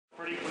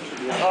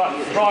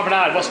Brian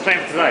Bernard, what's the plan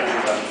for today?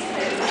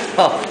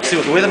 Oh, see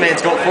what the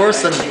weatherman's got for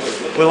us, and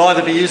we'll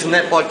either be using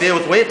that bike there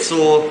with wets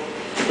or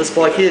this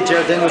bike here,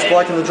 Jared Daniels'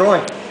 bike in the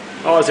dry.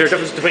 Oh, is there a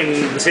difference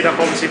between the setup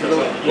obviously for the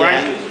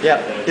rain?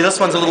 Yeah, this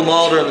one's a little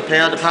milder in the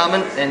power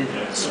department and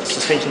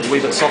suspension's a wee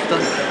bit softer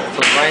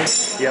for the rain.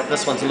 Yeah,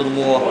 this one's a little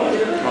more,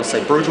 I'd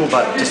say brutal,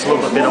 but just a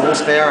little bit better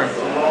horsepower.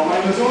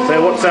 So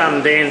what's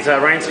Dan's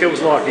rain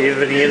skills like? Do you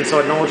have any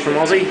inside knowledge from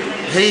Aussie?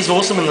 He's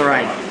awesome in the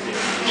rain.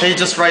 He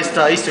just raced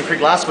Eastern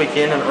Creek last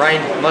weekend and it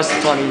rained most of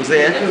the time he was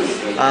there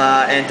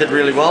and did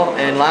really well.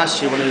 And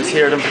last year when he was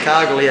here at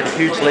Invercargill he had a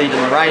huge lead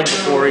in the rain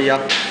before he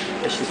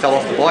actually fell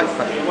off the bike.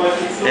 But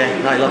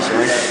yeah, no, he loves the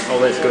rain. Oh,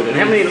 that's good. And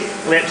how many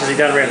laps has he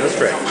done around this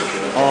track?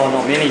 Oh,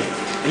 not many.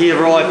 He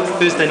arrived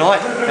Thursday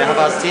night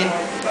about 10:30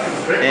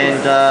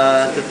 and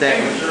did that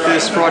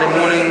first Friday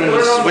morning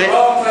was wet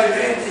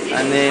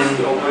and then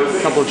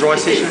a couple of dry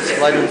sessions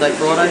later in the day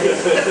Friday.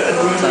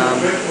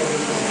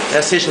 Our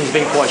session's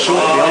been quite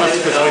short, to be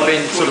honest, because we've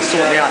been sort of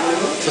sorting out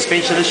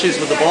suspension issues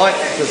with the bike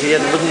because he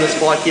hadn't ridden this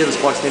bike here. This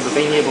bike's never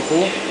been here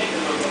before,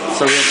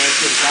 so we had no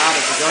sort of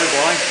data to go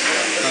by.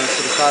 So we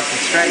sort of started from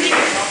scratch.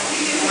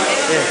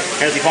 Yeah.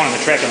 How's he finding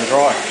the track on the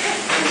dry?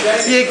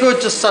 Yeah,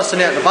 good. Just sussing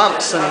out the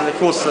bumps, and of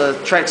course the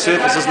track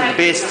surface isn't the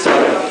best, so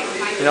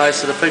you know,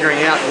 sort of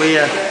figuring out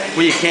where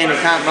you can and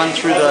can't run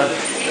through the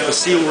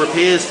seal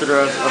repairs that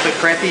are a bit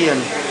crappy,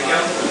 and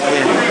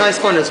yeah, no, he's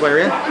finding his way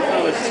around.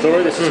 Oh, that's the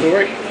story. That's the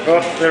story.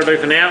 Well, that'll do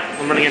for now.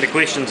 I'm running into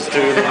questions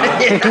too.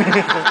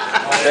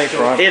 Thanks,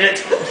 Brian.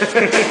 Edit.